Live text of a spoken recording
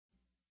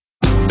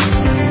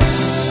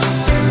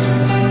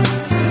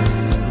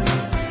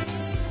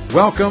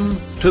Welcome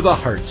to the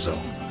Heart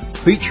Zone,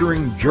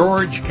 featuring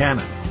George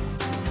Cannon.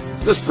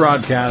 This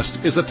broadcast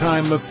is a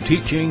time of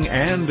teaching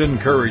and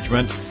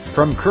encouragement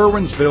from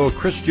Curwensville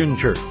Christian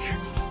Church.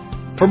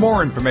 For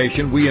more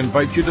information, we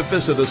invite you to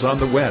visit us on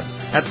the web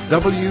at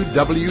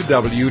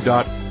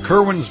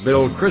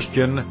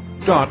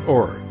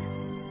www.curwensvillechristian.org.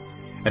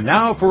 And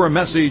now for a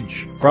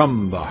message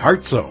from the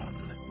Heart Zone.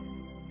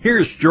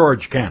 Here's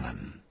George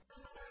Cannon.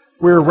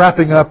 We're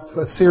wrapping up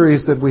a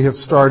series that we have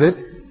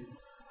started,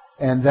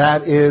 and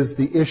that is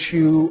the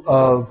issue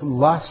of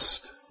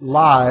lust,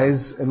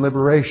 lies, and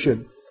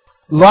liberation.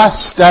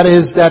 Lust, that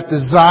is that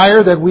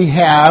desire that we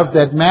have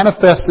that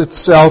manifests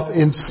itself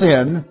in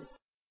sin.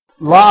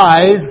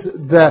 Lies,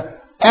 the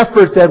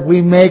effort that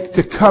we make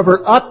to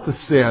cover up the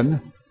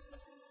sin.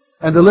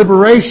 And the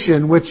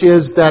liberation, which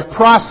is that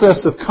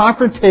process of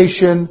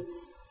confrontation,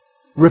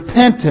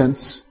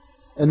 repentance,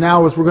 and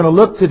now, as we're going to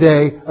look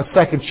today, a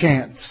second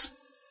chance.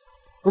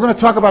 We're going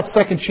to talk about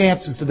second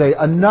chances today,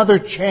 another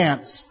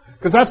chance,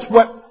 because that's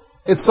what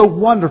is so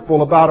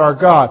wonderful about our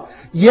God.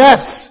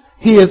 Yes,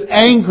 He is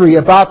angry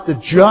about the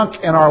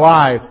junk in our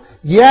lives.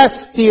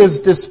 Yes, He is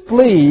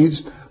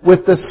displeased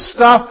with the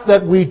stuff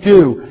that we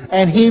do,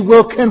 and He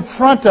will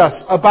confront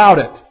us about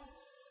it.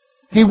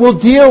 He will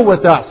deal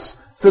with us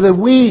so that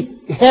we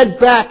head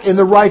back in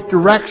the right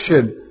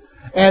direction.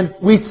 And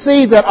we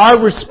see that our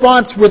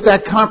response with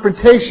that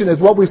confrontation is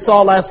what we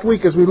saw last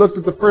week as we looked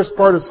at the first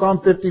part of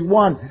Psalm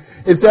 51,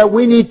 is that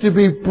we need to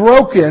be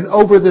broken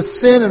over the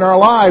sin in our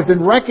lives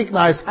and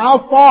recognize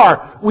how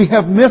far we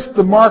have missed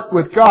the mark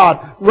with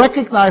God.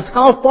 Recognize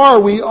how far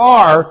we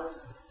are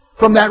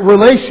from that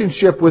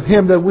relationship with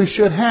Him that we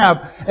should have.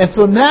 And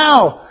so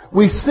now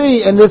we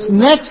see in this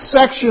next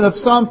section of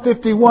Psalm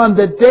 51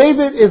 that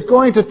David is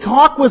going to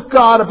talk with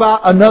God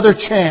about another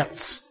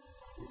chance.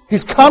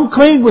 He's come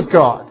clean with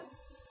God.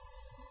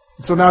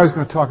 So now he's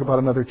going to talk about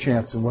another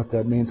chance and what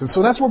that means. And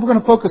so that's what we're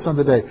going to focus on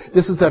today.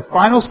 This is that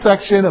final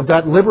section of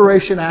that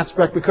liberation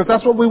aspect, because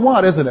that's what we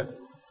want, isn't it?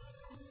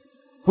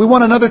 We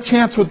want another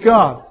chance with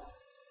God.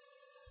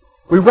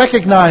 We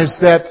recognize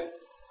that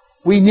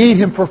we need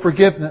Him for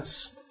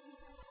forgiveness.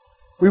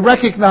 We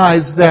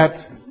recognize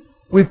that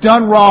we've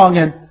done wrong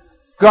and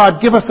God,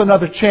 give us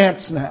another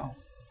chance now.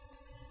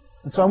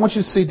 And so I want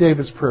you to see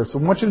David's prayer. So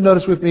I want you to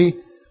notice with me,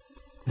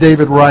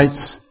 David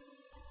writes,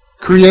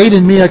 "Create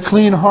in me a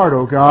clean heart,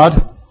 O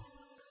God,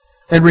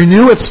 and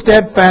renew a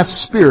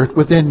steadfast spirit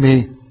within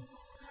me.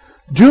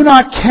 Do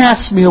not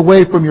cast me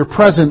away from your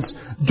presence.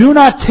 Do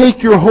not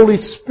take your Holy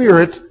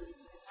Spirit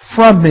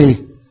from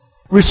me.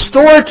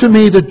 Restore to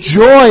me the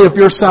joy of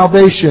your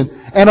salvation,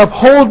 and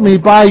uphold me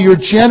by your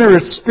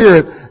generous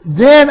spirit.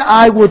 Then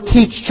I will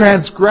teach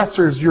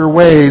transgressors your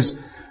ways,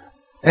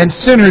 and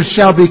sinners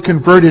shall be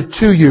converted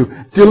to you.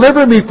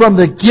 Deliver me from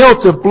the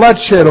guilt of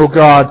bloodshed, O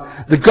God,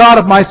 the God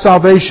of my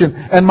salvation,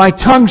 and my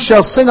tongue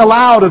shall sing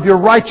aloud of your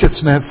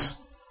righteousness.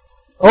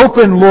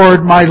 Open,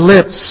 Lord, my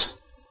lips,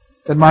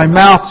 and my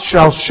mouth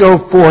shall show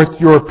forth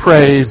your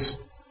praise.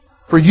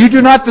 For you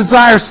do not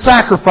desire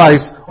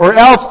sacrifice, or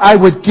else I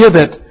would give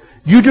it.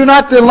 You do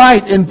not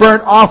delight in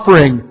burnt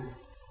offering.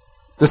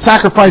 The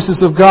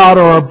sacrifices of God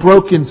are a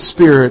broken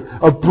spirit,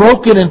 a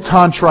broken and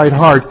contrite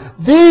heart.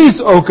 These,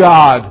 O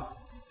God,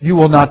 you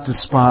will not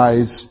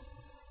despise.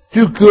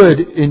 Do good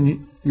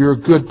in your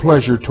good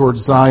pleasure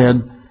towards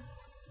Zion.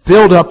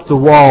 Build up the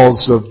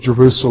walls of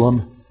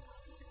Jerusalem.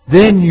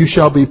 Then you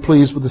shall be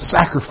pleased with the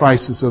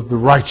sacrifices of the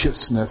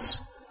righteousness,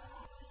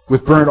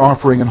 with burnt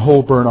offering and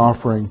whole burnt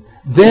offering.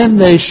 Then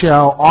they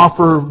shall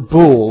offer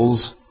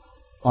bulls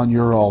on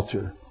your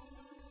altar."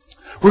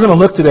 We're going to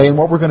look today, and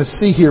what we're going to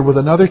see here with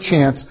another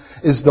chance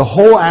is the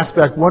whole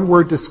aspect, one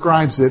word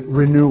describes it,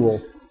 renewal.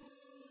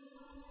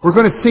 We're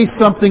going to see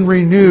something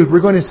renewed. We're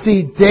going to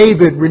see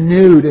David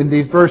renewed in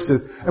these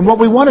verses. And what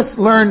we want to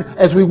learn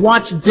as we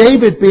watch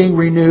David being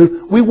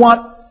renewed, we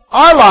want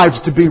our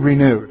lives to be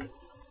renewed.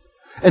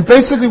 And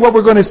basically what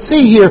we're going to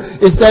see here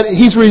is that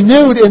he's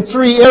renewed in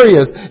three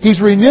areas.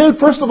 He's renewed,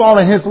 first of all,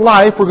 in his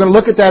life. We're going to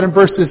look at that in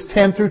verses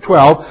 10 through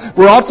 12.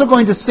 We're also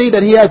going to see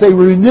that he has a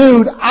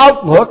renewed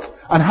outlook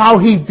on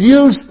how he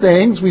views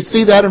things. We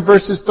see that in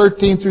verses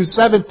 13 through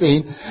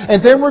 17.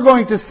 And then we're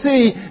going to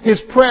see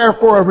his prayer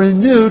for a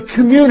renewed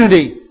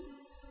community.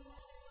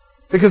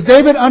 Because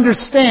David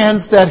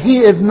understands that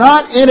he is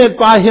not in it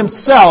by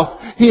himself.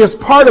 He is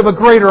part of a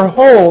greater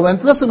whole. And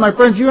listen, my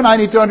friends, you and I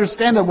need to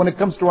understand that when it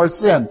comes to our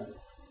sin.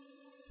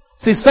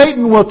 See,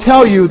 Satan will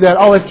tell you that,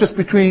 it's just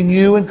between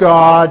you and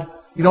God.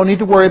 You don't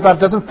need to worry about it.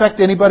 It doesn't affect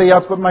anybody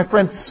else. But my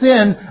friend,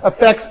 sin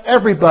affects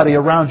everybody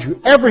around you.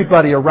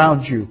 Everybody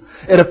around you.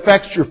 It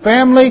affects your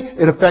family.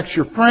 It affects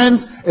your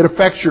friends. It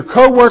affects your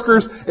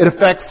co-workers. It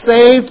affects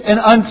saved and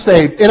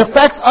unsaved. It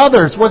affects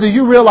others, whether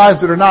you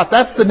realize it or not.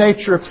 That's the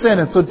nature of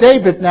sin. And so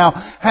David now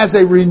has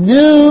a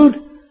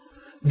renewed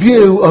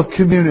view of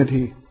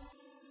community.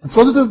 And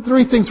so those are the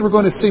three things we're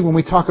going to see when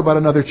we talk about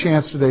another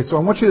chance today. So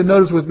I want you to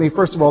notice with me,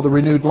 first of all, the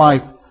renewed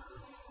life.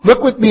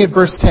 Look with me at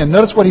verse 10.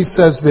 Notice what he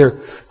says there.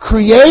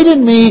 "Create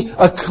in me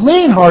a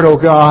clean heart, O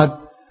God,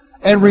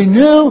 and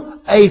renew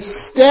a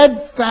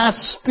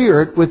steadfast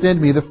spirit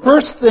within me. The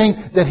first thing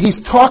that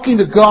he's talking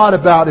to God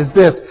about is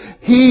this.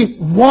 He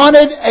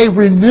wanted a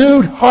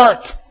renewed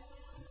heart.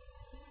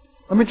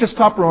 Let me just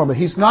stop for a moment.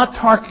 He's not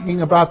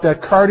talking about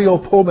that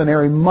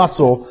cardiopulmonary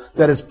muscle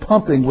that is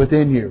pumping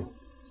within you.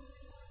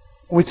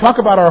 When we talk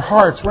about our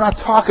hearts, we're not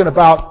talking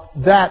about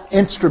that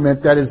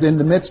instrument that is in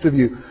the midst of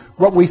you.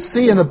 What we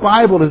see in the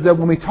Bible is that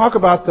when we talk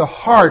about the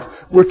heart,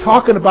 we're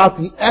talking about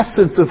the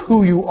essence of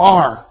who you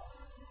are.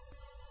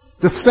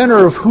 The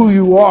center of who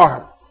you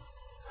are.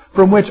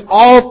 From which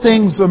all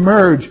things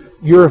emerge.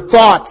 Your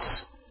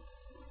thoughts.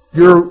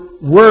 Your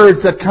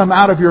words that come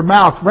out of your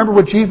mouth. Remember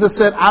what Jesus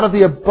said? Out of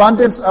the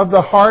abundance of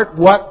the heart,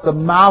 what the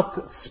mouth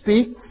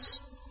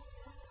speaks.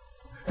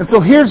 And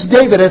so here's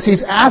David as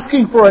he's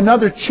asking for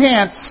another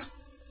chance.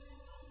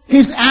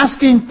 He's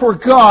asking for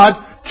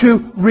God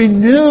to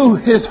renew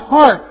his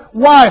heart.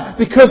 Why?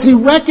 Because he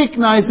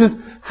recognizes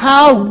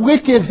how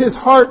wicked his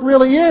heart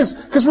really is.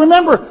 Because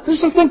remember,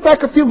 let's just think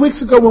back a few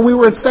weeks ago when we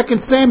were in 2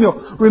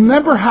 Samuel.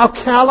 Remember how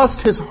calloused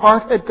his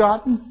heart had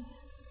gotten?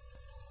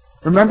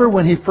 Remember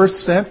when he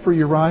first sent for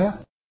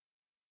Uriah?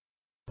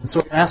 And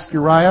so he asked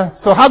Uriah,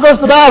 so how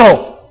goes the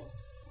battle?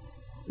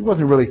 He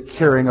wasn't really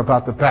caring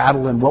about the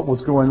battle and what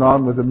was going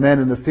on with the men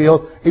in the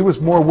field. He was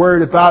more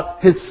worried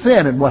about his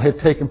sin and what had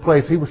taken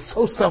place. He was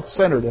so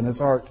self-centered in his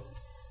heart.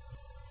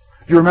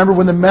 Do you remember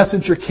when the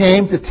messenger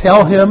came to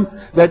tell him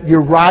that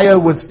Uriah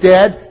was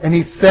dead? And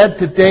he said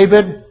to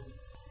David,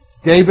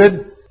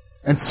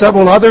 and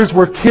several others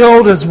were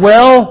killed as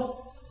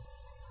well.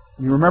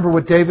 And you remember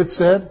what David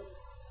said?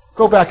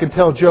 Go back and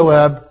tell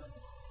Joab,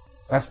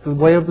 that's the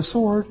way of the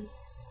sword.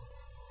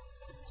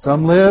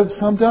 Some live,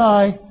 some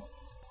die.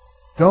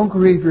 Don't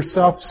grieve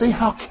yourself. See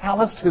how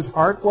calloused his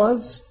heart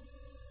was?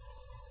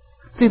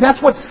 See,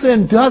 that's what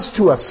sin does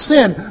to us.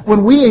 Sin,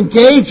 when we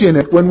engage in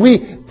it, when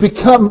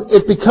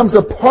it becomes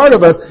a part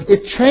of us,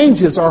 it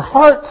changes our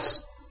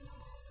hearts.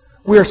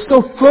 We are so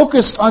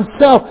focused on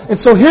self. And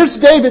so here's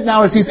David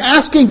now as he's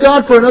asking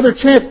God for another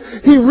chance.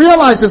 He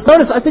realizes,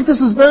 notice, I think this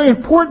is very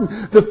important.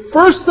 The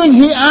first thing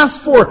he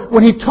asks for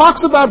when he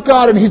talks about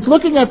God and he's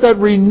looking at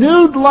that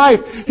renewed life,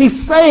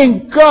 he's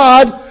saying,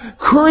 God,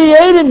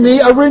 create in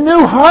me a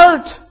renewed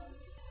heart.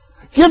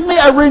 Give me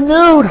a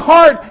renewed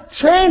heart.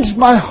 Change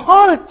my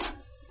heart.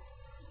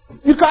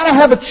 You've got to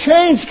have a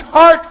changed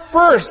heart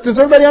first. Does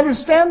everybody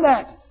understand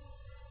that?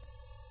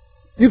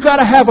 You've got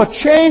to have a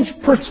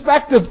changed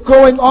perspective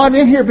going on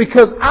in here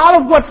because out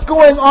of what's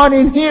going on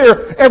in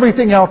here,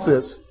 everything else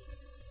is.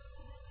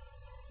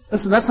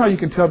 Listen, that's how you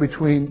can tell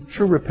between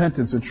true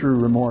repentance and true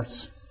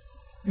remorse.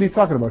 What are you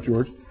talking about,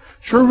 George?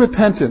 True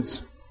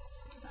repentance.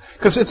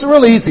 Because it's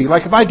real easy.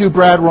 Like if I do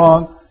Brad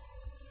wrong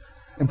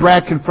and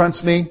Brad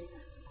confronts me,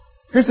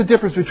 here's the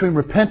difference between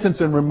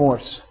repentance and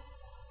remorse.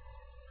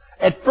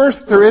 At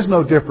first, there is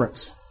no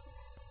difference.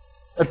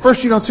 At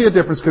first, you don't see a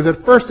difference because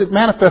at first it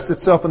manifests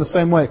itself in the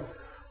same way.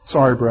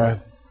 Sorry,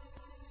 Brad.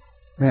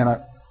 Man,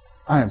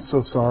 I am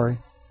so sorry.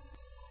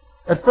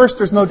 At first,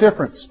 there's no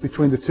difference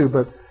between the two,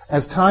 but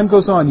as time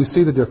goes on, you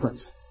see the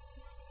difference.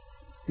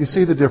 You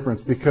see the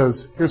difference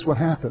because here's what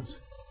happens.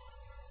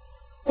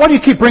 Why do you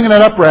keep bringing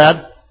that up,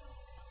 Brad?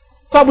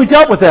 Thought we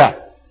dealt with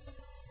that.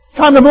 It's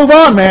time to move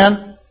on,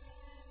 man.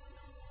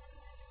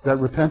 Is that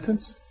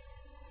repentance?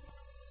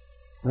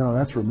 No,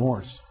 that's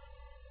remorse.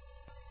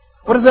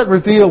 What does that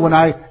reveal when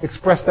I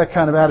express that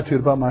kind of attitude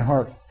about my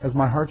heart? Has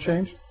my heart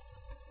changed?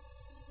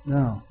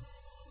 No.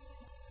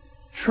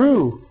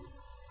 True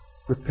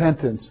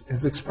repentance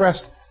is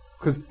expressed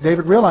because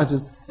David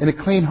realizes in a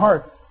clean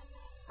heart,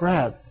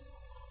 Brad,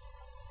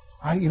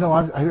 I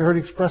heard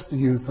expressed to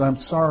you that I'm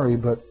sorry,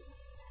 but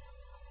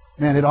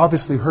man, it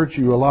obviously hurt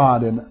you a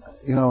lot, and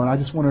I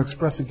just want to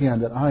express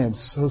again that I am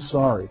so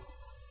sorry.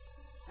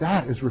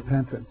 That is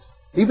repentance.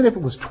 Even if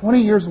it was 20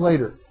 years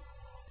later,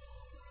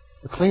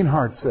 a clean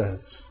heart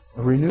says,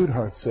 a renewed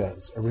heart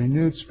says, a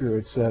renewed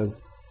spirit says,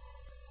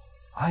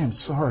 I am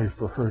sorry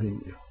for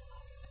hurting you.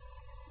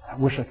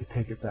 I wish I could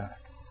take it back.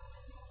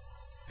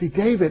 See,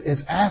 David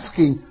is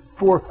asking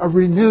for a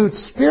renewed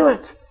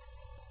spirit.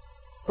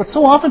 But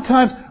so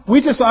oftentimes,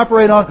 we just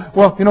operate on,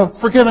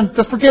 it's forgiven,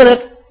 just forget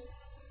it.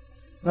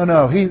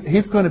 No,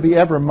 he's going to be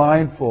ever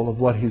mindful of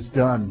what he's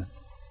done.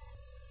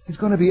 He's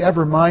going to be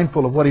ever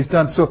mindful of what he's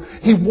done. So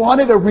he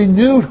wanted a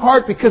renewed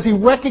heart because he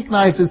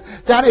recognizes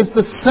that is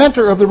the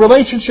center of the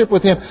relationship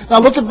with him.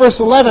 Now look at verse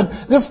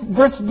 11. This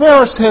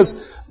verse has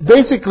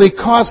basically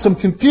caused some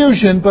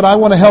confusion, but I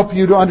want to help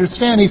you to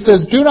understand. He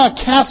says, do not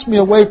cast me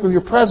away from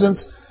your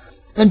presence,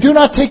 and do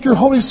not take your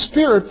Holy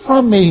Spirit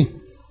from me.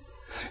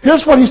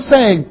 Here's what he's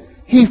saying.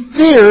 He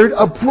feared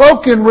a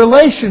broken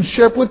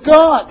relationship with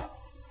God.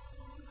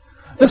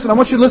 Listen, I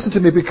want you to listen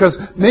to me because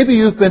maybe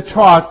you've been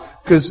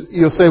taught, because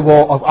you'll say,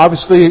 well,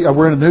 obviously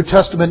we're in the New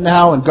Testament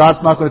now and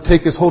God's not going to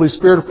take His Holy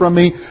Spirit from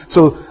me,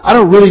 so I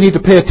don't really need to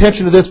pay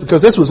attention to this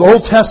because this was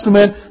Old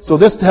Testament, so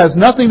this has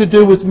nothing to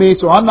do with me,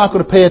 so I'm not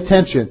going to pay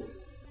attention.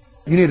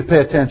 You need to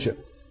pay attention.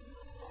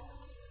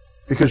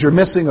 Because you're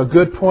missing a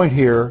good point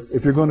here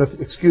if you're going to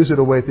excuse it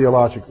away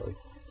theologically.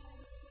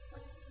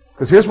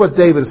 Because here's what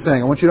David is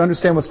saying. I want you to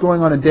understand what's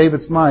going on in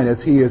David's mind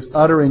as he is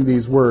uttering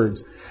these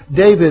words.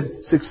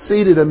 David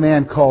succeeded a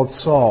man called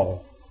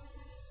Saul,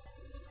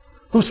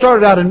 who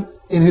started out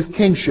in his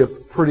kingship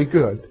pretty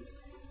good.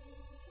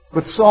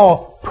 But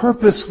Saul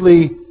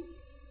purposely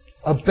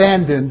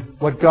abandoned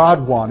what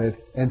God wanted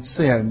and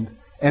sinned.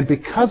 And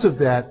because of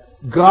that,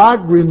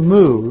 God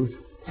removed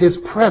His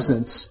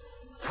presence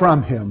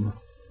from him.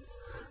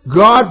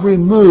 God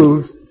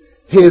removed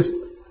His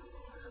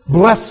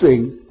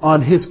blessing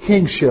on his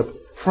kingship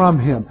from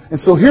him. And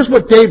so here's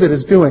what David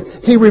is doing.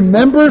 He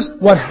remembers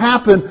what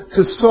happened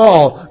to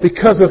Saul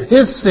because of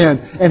his sin.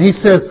 And he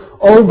says,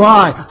 oh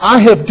my,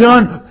 I have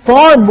done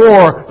far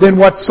more than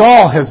what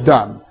Saul has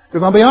done.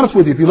 Because I'll be honest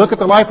with you, if you look at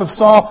the life of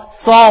Saul,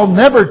 Saul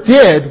never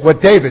did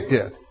what David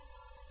did.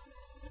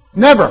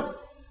 Never.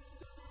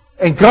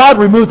 And God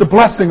removed the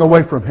blessing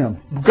away from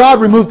him.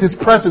 God removed His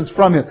presence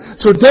from him.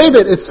 So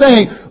David is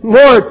saying,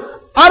 Lord,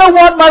 I don't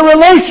want my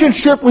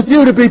relationship with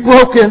You to be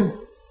broken.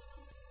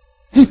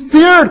 He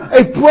feared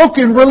a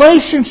broken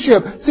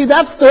relationship. See,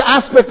 that's the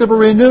aspect of a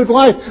renewed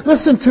life.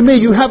 Listen to me,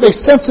 you have a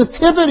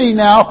sensitivity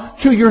now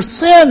to your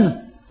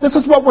sin. This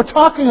is what we're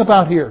talking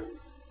about here.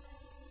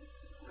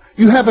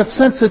 You have a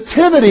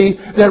sensitivity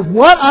that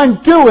what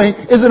I'm doing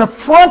is an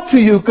affront to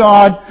You,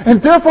 God, and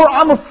therefore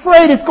I'm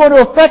afraid it's going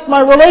to affect my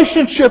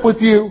relationship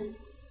with You.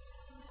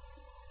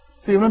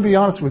 See, I'm going to be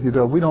honest with you,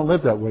 though. We don't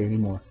live that way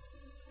anymore.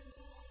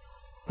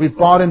 We've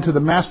bought into the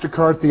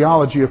MasterCard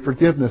theology of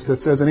forgiveness that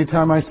says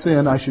anytime I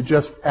sin, I should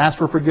just ask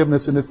for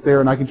forgiveness and it's there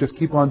and I can just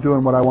keep on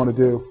doing what I want to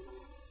do.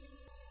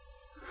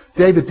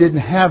 David didn't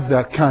have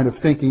that kind of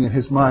thinking in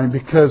his mind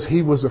because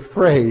he was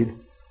afraid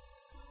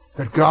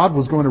that God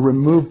was going to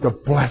remove the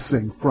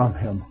blessing from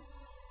him.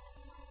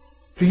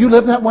 Do you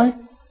live that way?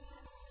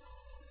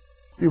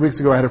 A few weeks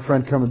ago I had a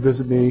friend come and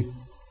visit me.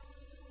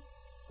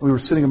 We were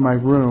sitting in my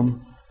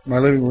room, my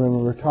living room,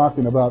 and we were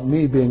talking about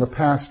me being a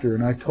pastor,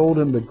 and I told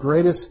him the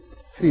greatest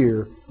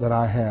fear that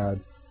I had,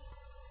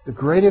 the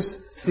greatest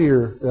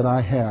fear that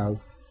I have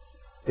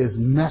is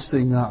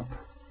messing up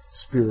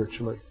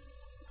spiritually.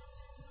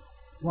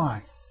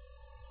 Why?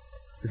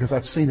 Because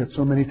I've seen it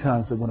so many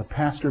times that when a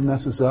pastor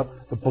messes up,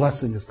 the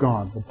blessing is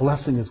gone. The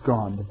blessing is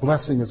gone. The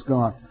blessing is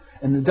gone.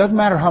 And it doesn't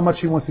matter how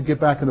much he wants to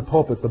get back in the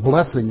pulpit, the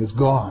blessing is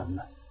gone.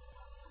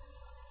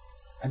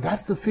 And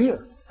that's the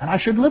fear. And I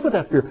should live with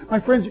that fear.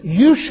 My friends,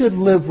 you should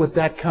live with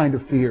that kind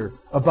of fear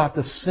about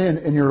the sin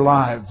in your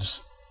lives.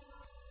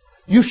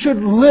 You should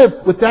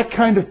live with that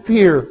kind of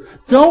fear.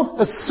 Don't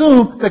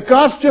assume that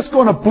God's just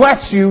going to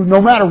bless you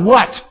no matter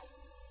what.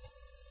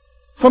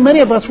 So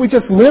many of us, we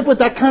just live with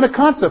that kind of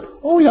concept.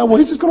 Oh yeah, well,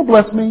 He's just going to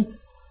bless me.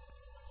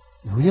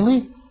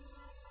 Really?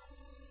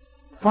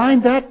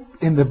 Find that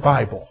in the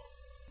Bible.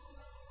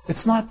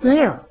 It's not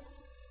there.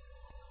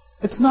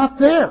 It's not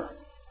there.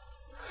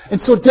 And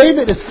so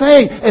David is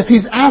saying, as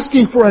he's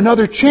asking for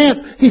another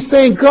chance, he's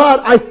saying, God,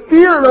 I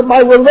fear that my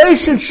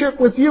relationship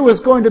with You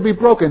is going to be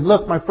broken.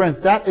 Look, my friends,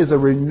 that is a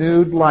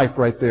renewed life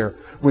right there.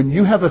 When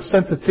you have a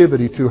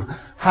sensitivity to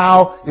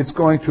how it's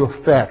going to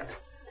affect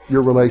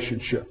your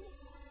relationship.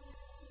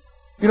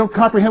 You don't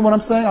comprehend what I'm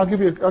saying? I'll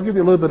give you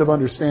a little bit of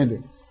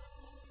understanding.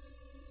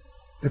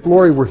 If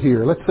Lori were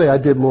here, let's say I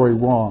did Lori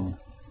wrong,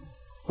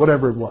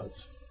 whatever it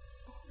was,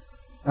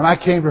 and I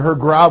came to her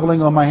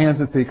groveling on my hands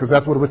and feet, because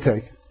that's what it would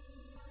take.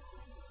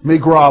 Me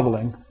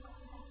groveling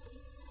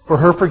for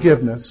her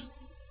forgiveness.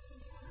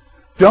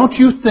 Don't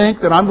you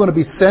think that I'm going to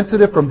be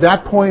sensitive from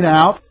that point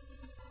out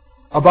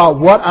about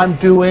what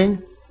I'm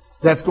doing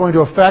that's going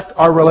to affect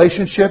our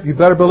relationship? You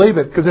better believe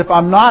it, because if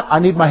I'm not, I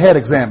need my head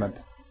examined.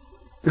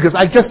 Because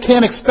I just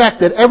can't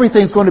expect that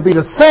everything's going to be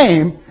the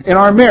same in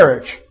our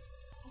marriage.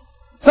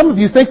 Some of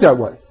you think that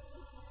way.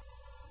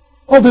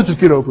 Oh, they'll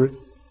just get over it.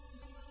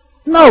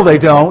 No, they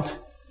don't.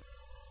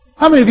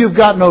 How many of you have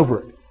gotten over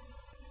it?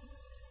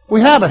 We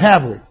haven't,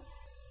 have we?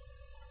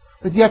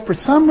 But yet, for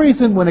some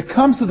reason, when it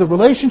comes to the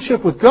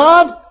relationship with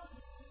God,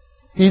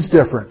 He's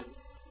different.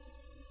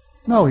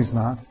 No, He's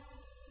not.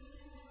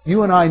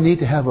 You and I need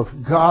to have a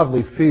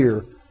godly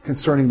fear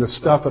concerning the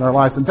stuff in our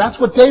lives. And that's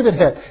what David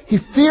had.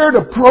 He feared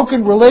a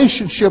broken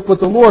relationship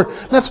with the Lord.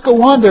 Let's go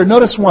on there.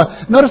 Notice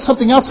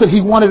something else that he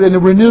wanted in a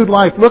renewed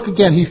life. Look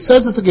again. He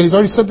says this again. He's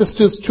already said this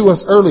to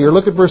us earlier.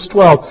 Look at verse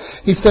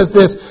 12. He says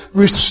this,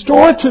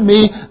 restore to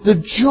me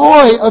the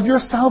joy of Your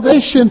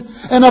salvation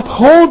and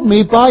uphold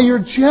me by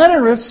Your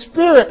generous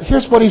spirit.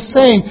 Here's what he's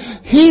saying.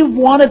 He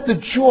wanted the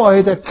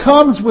joy that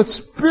comes with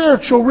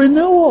spiritual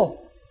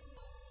renewal.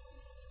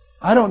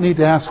 I don't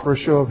need to ask for a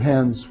show of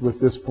hands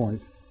with this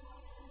point,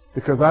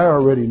 because I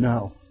already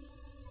know.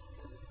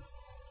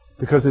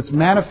 Because it's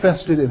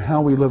manifested in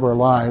how we live our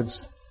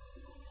lives.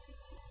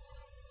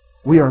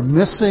 We are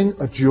missing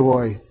a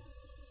joy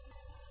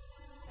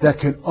that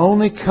can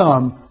only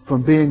come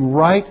from being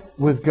right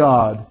with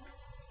God,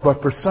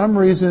 but for some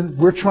reason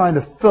we're trying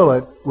to fill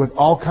it with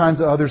all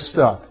kinds of other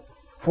stuff.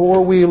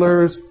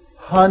 Four-wheelers,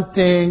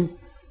 hunting,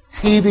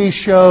 TV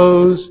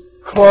shows,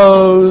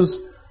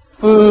 clothes,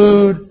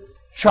 food,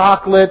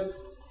 chocolate,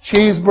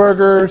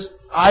 cheeseburgers,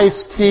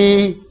 iced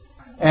tea,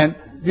 and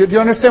Do you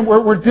understand?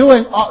 We're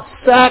doing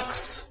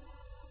sex,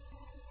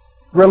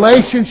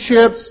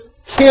 relationships,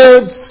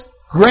 kids,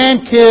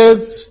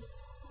 grandkids,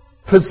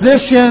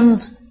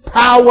 positions,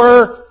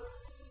 power,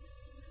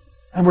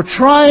 and we're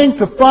trying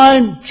to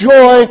find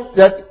joy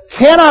that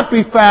cannot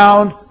be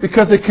found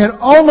because it can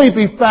only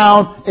be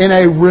found in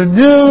a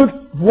renewed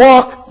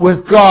walk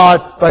with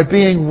God by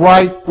being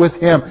right with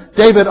Him.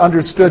 David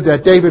understood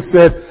that. David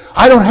said,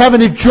 I don't have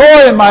any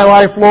joy in my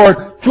life, Lord.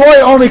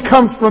 Joy only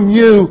comes from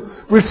You.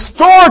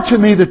 Restore to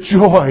me the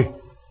joy.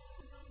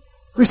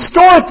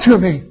 Restore it to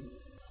me.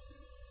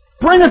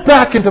 Bring it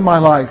back into my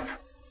life.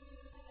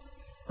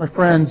 My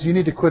friends, you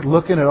need to quit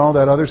looking at all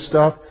that other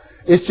stuff.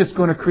 It's just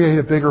going to create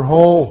a bigger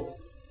hole.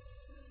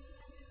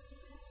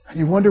 And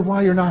you wonder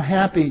why you're not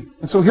happy.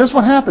 And so here's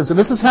what happens, and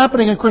this is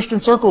happening in Christian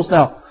circles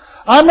now.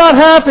 I'm not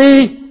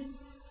happy.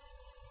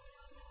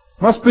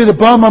 Must be the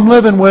bum I'm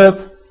living with.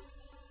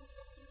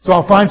 So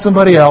I'll find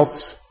somebody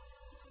else.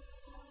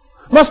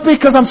 Must be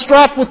because I'm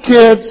strapped with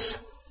kids.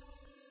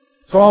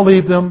 So I'll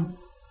leave them.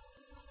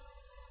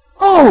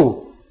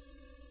 Oh!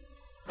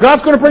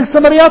 God's going to bring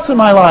somebody else in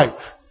my life.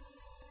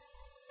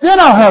 Then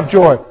I'll have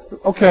joy.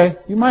 Okay,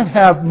 you might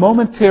have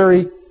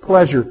momentary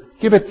pleasure.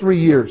 Give it 3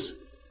 years.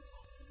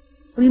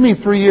 What do you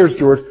mean 3 years,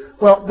 George?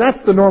 Well,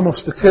 that's the normal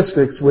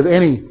statistics with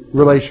any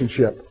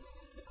relationship.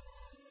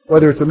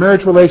 Whether it's a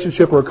marriage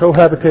relationship or a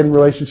cohabitating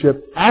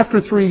relationship,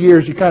 after 3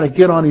 years you kind of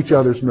get on each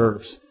other's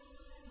nerves.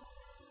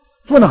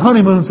 It's when the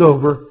honeymoon's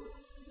over.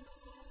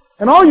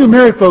 And all you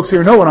married folks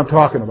here know what I'm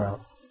talking about.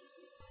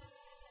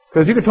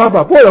 Because you can talk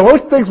about, boy,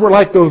 those things were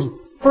like those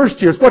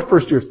first years. What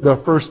first years?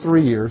 The first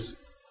 3 years.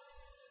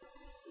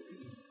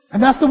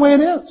 And that's the way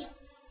it is.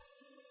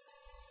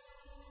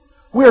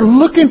 We're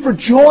looking for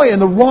joy in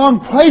the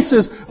wrong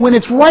places when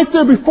it's right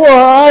there before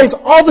our eyes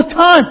all the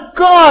time.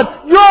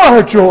 God, You're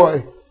our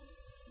joy.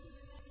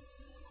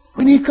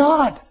 We need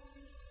God.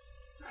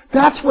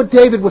 That's what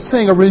David was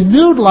saying. A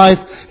renewed life.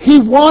 He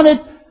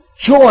wanted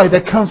joy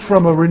that comes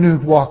from a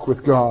renewed walk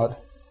with God.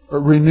 A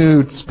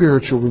renewed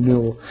spiritual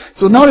renewal.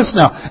 So notice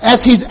now,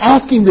 as he's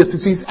asking this,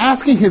 as he's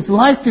asking his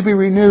life to be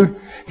renewed,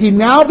 he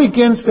now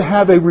begins to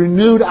have a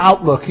renewed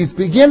outlook. He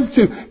begins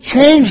to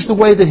change the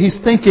way that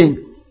he's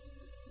thinking.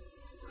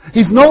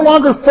 He's no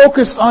longer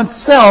focused on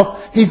self.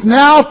 He's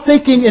now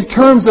thinking in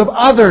terms of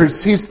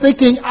others. He's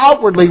thinking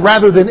outwardly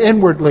rather than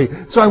inwardly.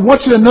 So I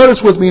want you to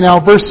notice with me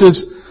now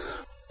verses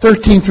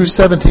 13 through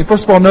 17.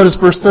 First of all, notice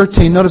verse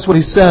 13. Notice what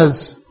he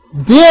says.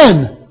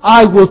 Then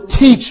I will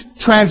teach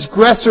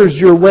transgressors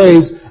your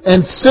ways,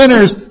 and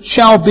sinners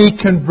shall be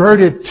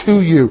converted to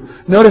you.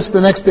 Notice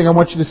the next thing I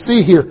want you to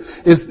see here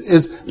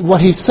is what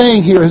he's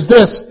saying here is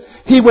this.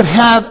 He would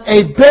have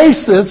a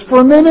basis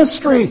for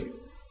ministry.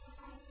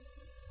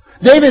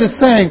 David is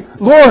saying,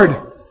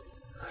 Lord,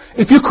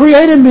 if You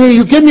created me,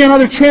 You give me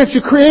another chance, You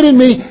created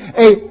me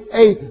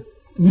a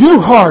new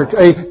heart,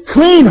 a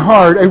clean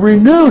heart, a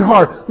renewed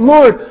heart.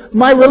 Lord,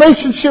 my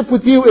relationship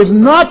with You is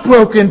not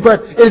broken,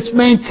 but it's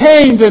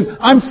maintained, and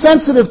I'm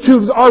sensitive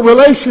to our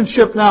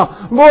relationship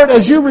now. Lord,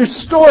 as You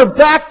restore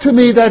back to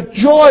me that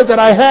joy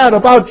that I had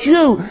about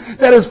You,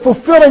 that is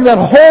fulfilling that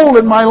hole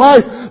in my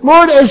life,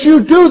 Lord, as You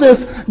do this,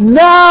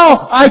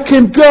 now I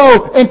can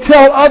go and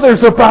tell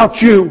others about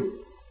You.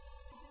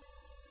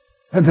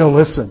 And they'll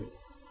listen.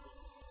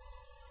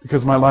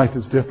 Because my life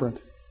is different.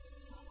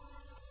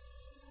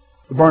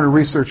 The Barna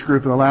Research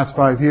Group in the last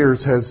 5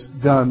 years has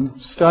done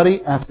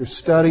study after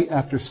study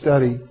after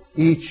study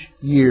each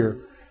year.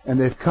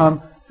 And they've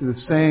come to the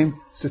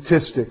same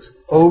statistics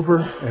over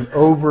and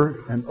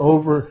over and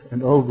over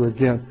and over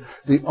again.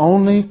 The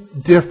only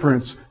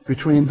difference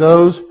between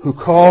those who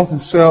call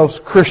themselves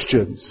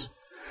Christians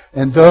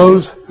and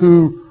those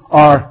who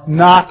are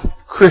not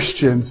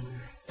Christians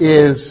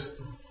is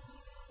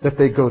that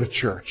they go to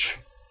church.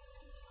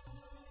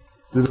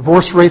 The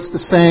divorce rate's the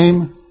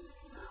same.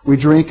 We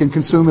drink and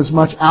consume as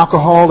much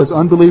alcohol as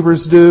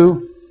unbelievers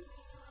do.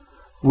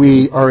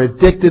 We are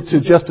addicted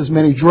to just as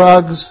many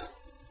drugs.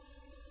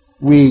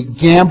 We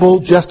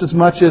gamble just as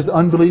much as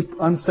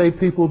unsaved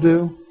people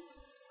do.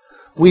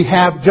 We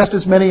have just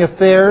as many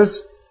affairs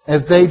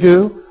as they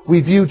do.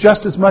 We view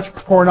just as much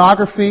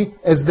pornography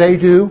as they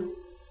do.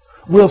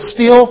 We'll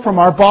steal from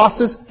our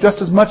bosses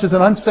just as much as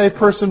an unsaved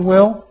person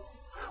will.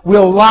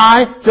 We'll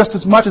lie just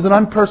as much as an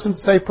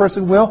unsaved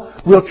person will.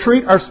 We'll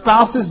treat our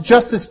spouses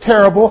just as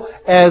terrible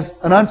as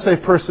an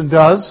unsaved person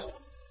does.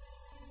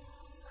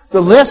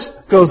 The list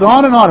goes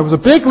on and on. It was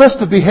a big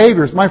list of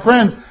behaviors. My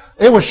friends,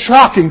 it was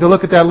shocking to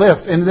look at that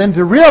list and then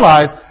to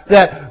realize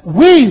that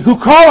we who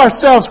call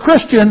ourselves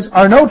Christians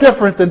are no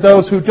different than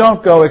those who don't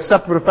go,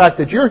 except for the fact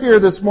that you're here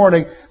this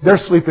morning, they're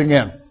sleeping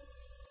in.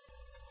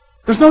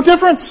 There's no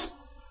difference.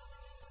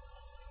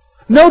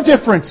 No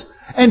difference.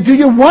 And do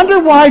you wonder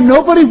why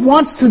nobody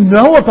wants to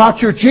know about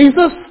your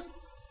Jesus?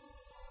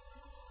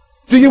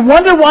 Do you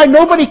wonder why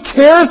nobody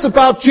cares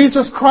about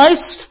Jesus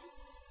Christ?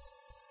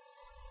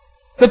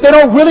 That they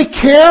don't really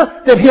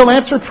care that He'll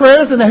answer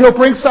prayers and that He'll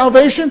bring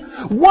salvation?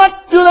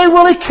 What do they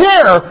really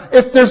care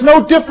if there's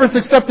no difference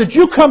except that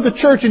you come to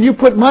church and you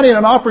put money in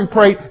an offering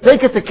plate, they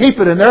get to keep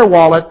it in their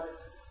wallet,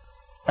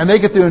 And they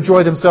get to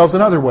enjoy themselves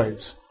in other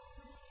ways.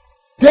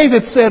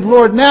 David said,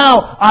 Lord,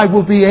 now I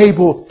will be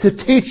able to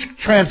teach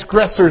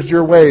transgressors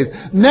your ways.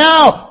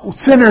 Now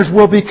sinners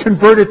will be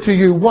converted to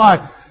you.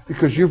 Why?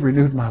 Because you've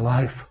renewed my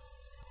life.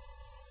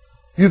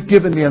 You've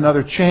given me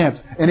another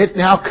chance. And it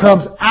now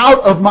comes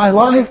out of my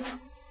life.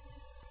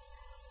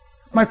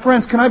 My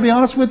friends, can I be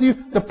honest with you?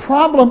 The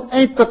problem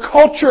ain't the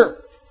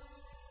culture.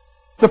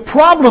 The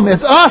problem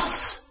is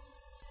us.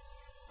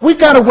 We've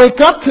got to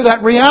wake up to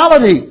that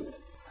reality.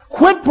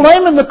 Quit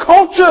blaming the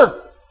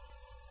culture.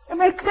 I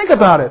mean, think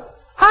about it.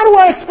 How do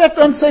I expect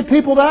unsaved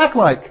people to act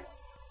like?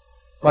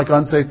 Like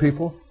unsaved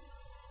people?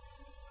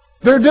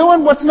 They're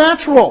doing what's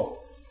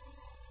natural.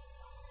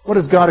 What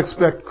does God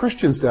expect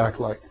Christians to act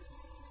like?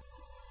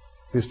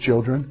 His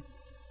children.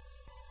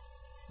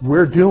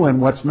 We're doing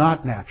what's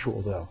not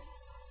natural, though.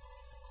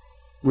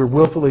 We're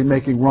willfully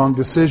making wrong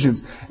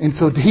decisions. And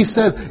so he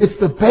says it's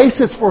the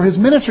basis for his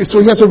ministry.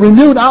 So he has a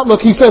renewed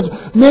outlook. He says,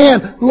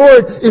 man,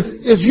 Lord,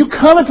 if you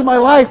come into my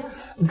life,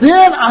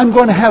 then I'm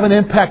going to have an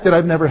impact that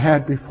I've never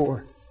had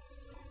before.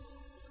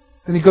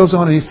 Then he goes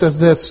on and he says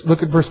this.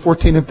 Look at verse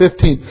 14 and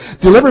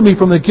 15. Deliver me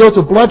from the guilt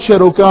of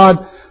bloodshed, O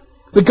God,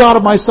 the God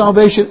of my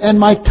salvation, and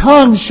my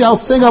tongue shall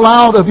sing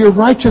aloud of your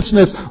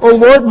righteousness. O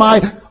Lord,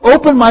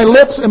 open my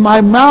lips, and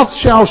my mouth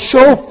shall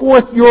show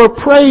forth your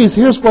praise.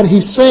 Here's what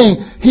he's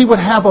saying. He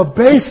would have a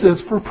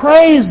basis for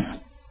praise.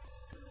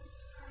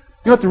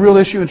 You know what the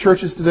real issue in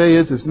churches today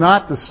is? It's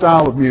not the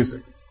style of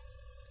music.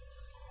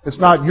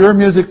 It's not your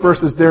music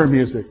versus their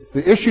music.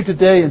 The issue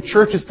today in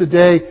churches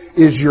today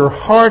is your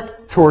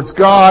heart towards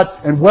God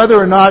and whether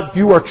or not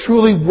you are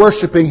truly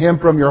worshiping Him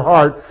from your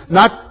heart,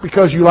 not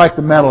because you like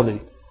the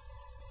melody.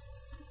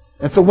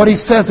 And so what he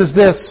says is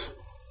this.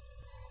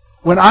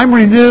 When I'm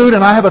renewed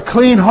and I have a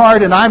clean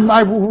heart and I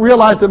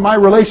realize that my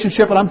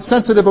relationship, and I'm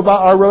sensitive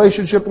about our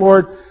relationship,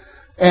 Lord,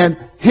 and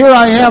here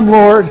I am,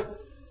 Lord,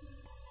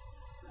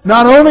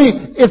 not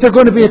only is there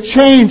going to be a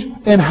change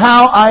in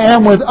how I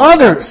am with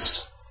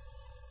others,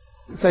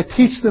 as I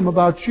teach them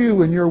about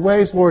you and your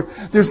ways, Lord,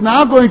 there's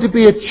now going to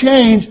be a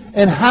change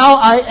in how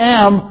I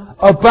am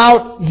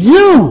about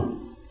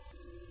you,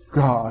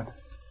 God.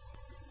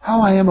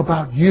 How I am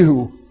about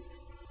you.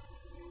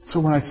 So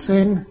when I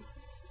sing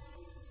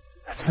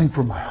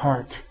from my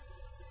heart.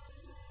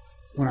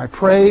 When I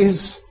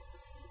praise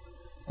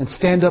and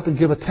stand up and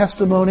give a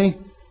testimony,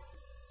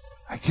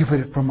 I give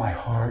it from my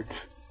heart.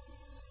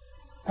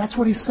 That's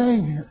what he's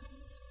saying here.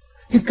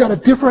 He's got a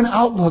different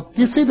outlook.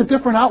 You see the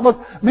different outlook?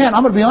 Man,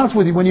 I'm going to be honest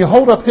with you. When you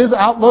hold up his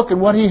outlook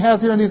and what he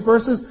has here in these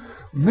verses,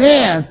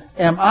 man,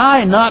 am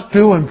I not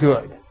doing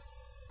good.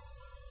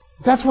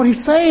 That's what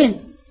he's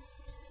saying.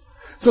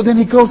 So then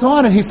he goes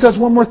on and he says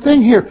one more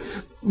thing here.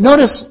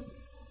 Notice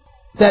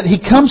that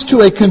he comes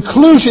to a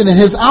conclusion in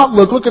his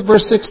outlook. Look at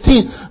verse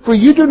 16. For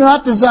you do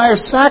not desire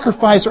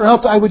sacrifice, or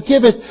else I would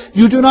give it.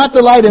 You do not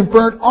delight in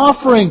burnt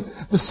offering.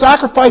 The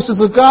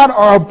sacrifices of God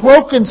are a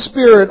broken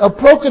spirit, a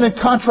broken and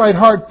contrite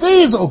heart.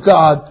 These, O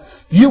God,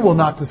 you will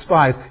not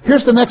despise.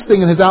 Here's the next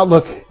thing in his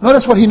outlook.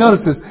 Notice what he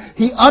notices.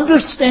 He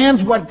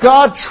understands what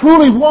God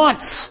truly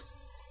wants.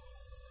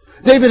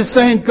 David is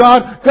saying,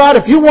 God,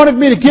 if you wanted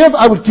me to give,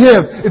 I would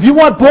give. If you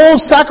want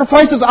bulls,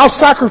 sacrifices, I'll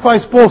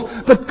sacrifice bulls.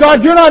 But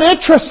God, you're not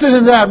interested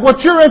in that.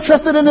 What you're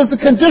interested in is the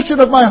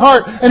condition of my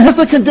heart. And here's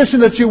the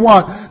condition that you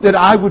want. That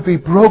I would be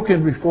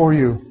broken before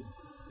you.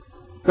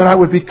 That I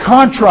would be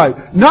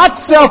contrite. Not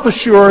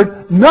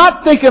self-assured.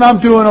 Not thinking I'm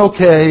doing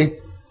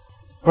okay.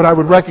 But I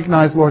would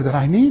recognize, Lord, that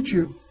I need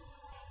you.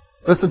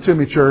 Listen to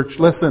me,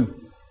 church. Listen.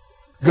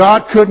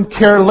 God couldn't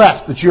care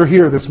less that you're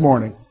here this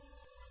morning.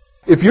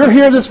 If you're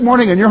here this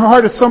morning and your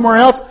heart is somewhere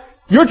else,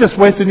 you're just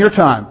wasting your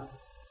time.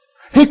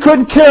 He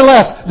couldn't care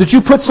less that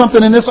you put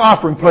something in this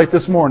offering plate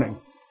this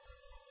morning.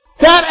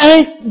 That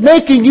ain't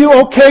making you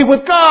okay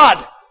with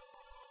God.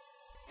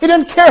 He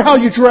doesn't care how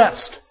you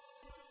dressed.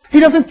 He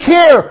doesn't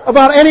care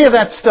about any of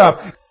that stuff.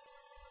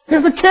 He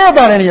doesn't care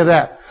about any of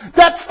that.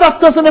 That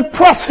stuff doesn't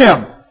impress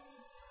Him.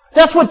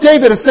 That's what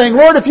David is saying.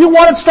 Lord, if you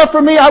wanted stuff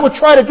from me, I would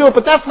try to do it,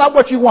 but that's not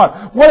what you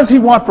want. What does He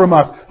want from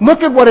us?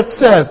 Look at what it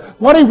says.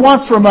 What He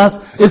wants from us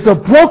is a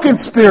broken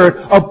spirit,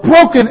 a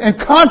broken and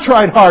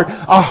contrite heart,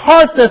 a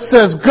heart that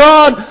says,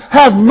 God,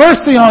 have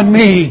mercy on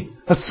me,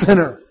 a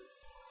sinner.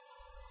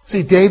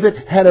 See,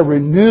 David had a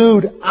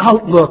renewed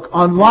outlook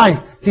on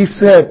life. He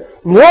said,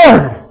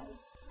 Lord,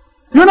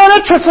 you're not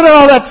interested in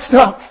all that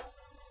stuff.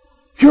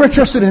 You're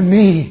interested in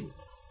me,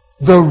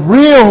 the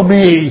real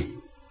me.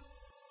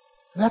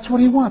 That's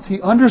what he wants. He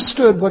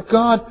understood what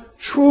God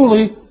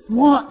truly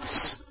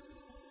wants.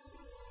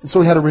 And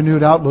so he had a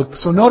renewed outlook.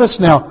 So notice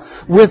now,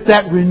 with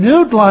that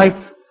renewed life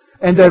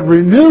and that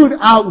renewed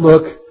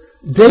outlook,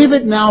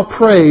 David now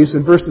prays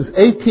in verses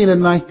 18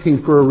 and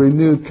 19 for a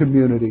renewed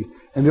community.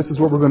 And this is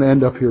what we're going to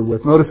end up here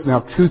with. Notice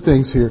now two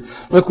things here.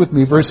 Look with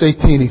me, verse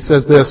 18, he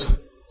says this.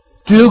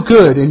 Do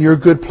good in your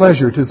good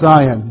pleasure to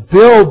Zion.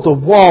 Build the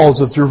walls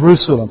of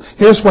Jerusalem.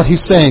 Here's what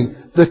he's saying.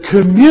 The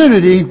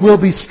community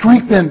will be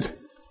strengthened.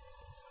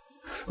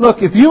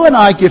 Look, if you and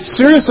I get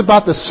serious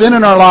about the sin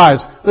in our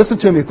lives, listen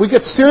to me, if we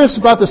get serious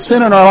about the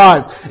sin in our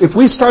lives, if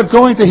we start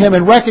going to Him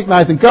and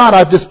recognizing, God,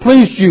 I've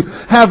displeased you,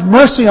 have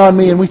mercy on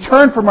me, and we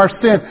turn from our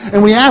sin, and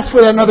we ask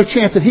for that another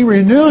chance, and He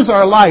renews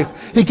our life,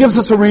 He gives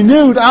us a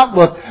renewed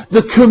outlook.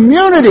 The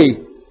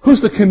community, who's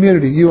the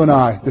community? You and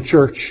I, the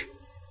church.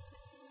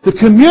 The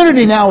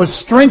community now is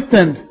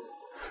strengthened.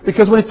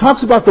 Because when it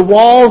talks about the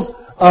walls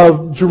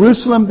of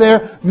Jerusalem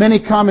there, many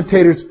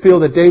commentators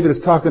feel that David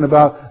is talking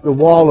about the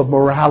wall of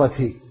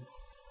morality.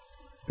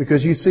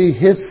 Because you see,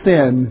 his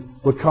sin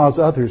would cause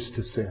others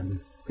to sin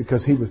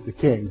because he was the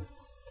king.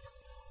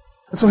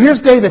 And so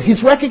here's David.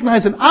 He's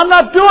recognizing, I'm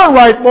not doing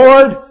right,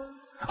 Lord.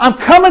 I'm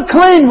coming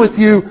clean with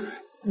you.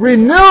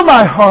 Renew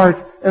my heart.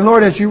 And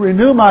Lord, as you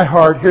renew my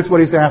heart, here's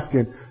what he's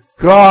asking.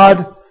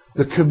 God,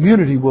 the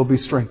community will be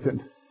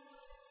strengthened.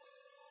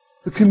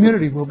 The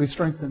community will be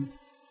strengthened.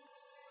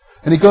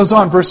 And he goes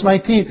on, verse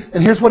 19,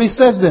 and here's what he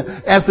says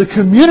then. As the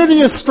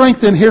community is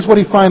strengthened, here's what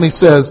he finally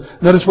says.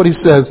 Notice what he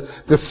says.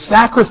 The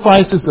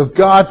sacrifices of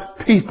God's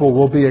people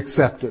will be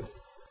accepted.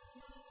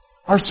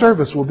 Our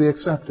service will be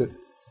accepted.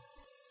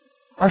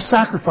 Our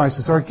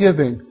sacrifices, our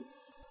giving,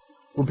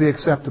 will be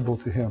acceptable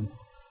to Him.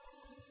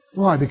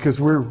 Why? Because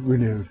we're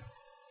renewed.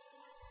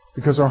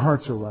 Because our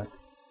hearts are right.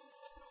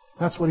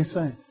 That's what he's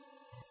saying.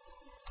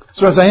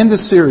 So as I end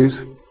this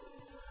series,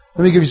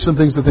 let me give you some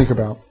things to think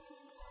about.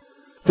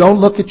 Don't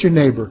look at your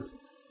neighbor.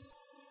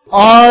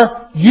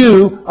 Are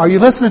you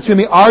listening to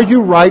me? Are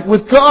you right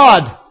with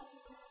God?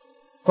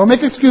 Don't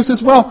make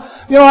excuses. Well,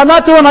 I'm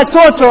not doing like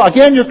so-and-so.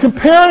 Again, you're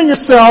comparing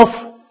yourself.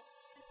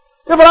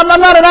 Yeah, but I'm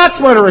not an axe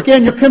murderer.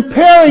 Again, you're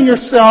comparing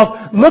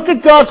yourself. Look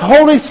at God's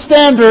holy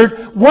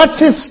standard. What's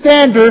His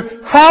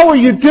standard? How are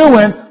you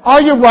doing?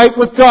 Are you right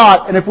with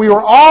God? And if we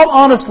were all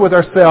honest with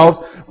ourselves,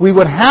 we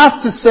would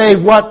have to say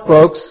what,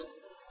 folks?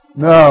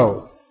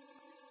 No.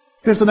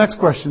 Here's the next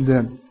question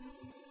then.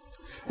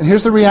 And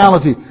here's the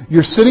reality.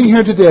 You're sitting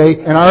here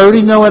today, and I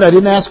already know it. I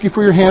didn't ask you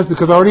for your hands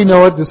because I already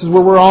know it. This is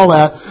where we're all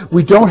at.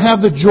 We don't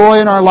have the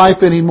joy in our life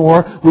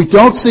anymore. We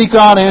don't see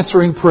God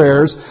answering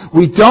prayers.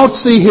 We don't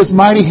see His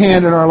mighty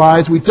hand in our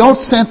lives. We don't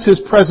sense His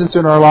presence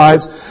in our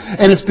lives.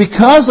 And it's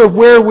because of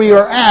where we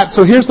are at.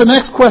 So here's the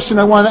next question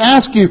I want to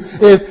ask you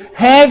is,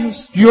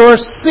 has your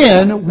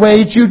sin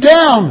weighed you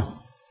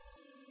down?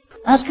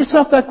 Ask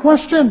yourself that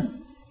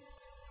question.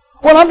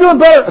 Well, I'm doing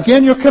better.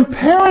 Again, you're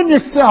comparing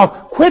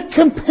yourself. Quit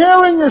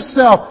comparing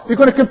yourself. You're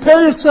going to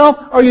compare yourself.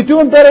 Are you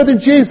doing better than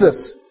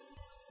Jesus?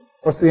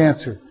 What's the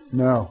answer?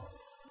 No.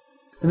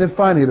 And then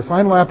finally, the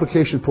final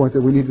application point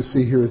that we need to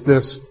see here is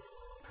this.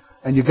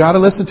 And you got to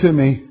listen to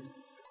me.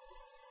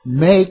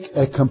 Make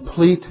a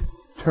complete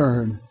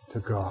turn to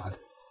God.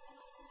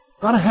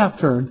 Not a half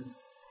turn.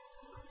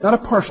 Not a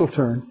partial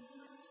turn.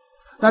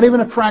 Not even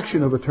a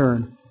fraction of a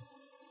turn.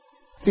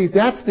 See,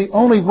 that's the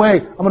only way,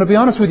 I'm going to be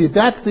honest with you,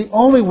 that's the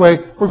only way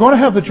we're going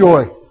to have the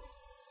joy.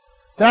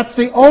 That's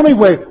the only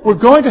way we're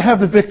going to have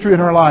the victory in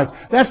our lives.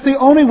 That's the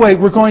only way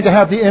we're going to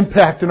have the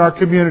impact in our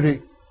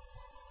community.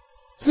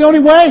 It's the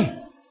only way.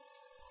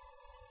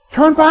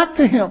 Turn back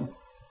to Him.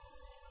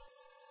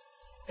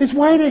 He's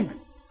waiting.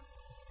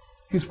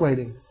 He's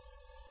waiting.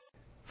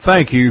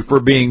 Thank you for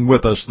being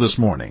with us this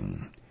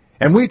morning.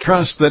 And we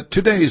trust that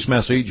today's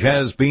message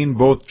has been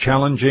both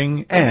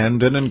challenging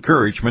and an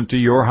encouragement to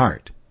your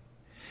heart.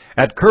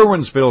 At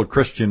Curwensville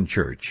Christian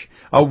Church,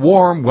 a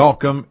warm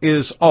welcome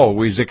is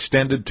always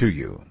extended to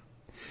you.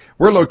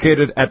 We're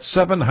located at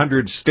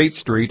 700 State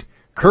Street,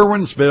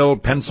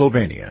 Curwensville,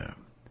 Pennsylvania.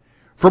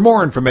 For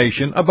more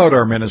information about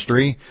our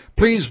ministry,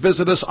 please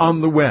visit us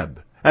on the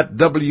web at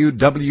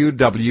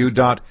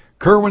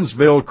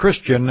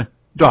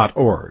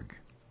www.curwensvillechristian.org.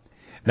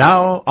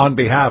 Now, on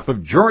behalf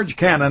of George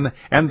Cannon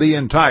and the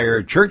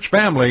entire church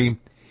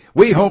family,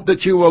 we hope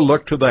that you will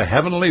look to the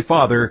Heavenly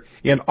Father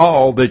in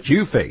all that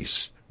you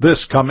face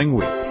this coming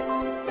week.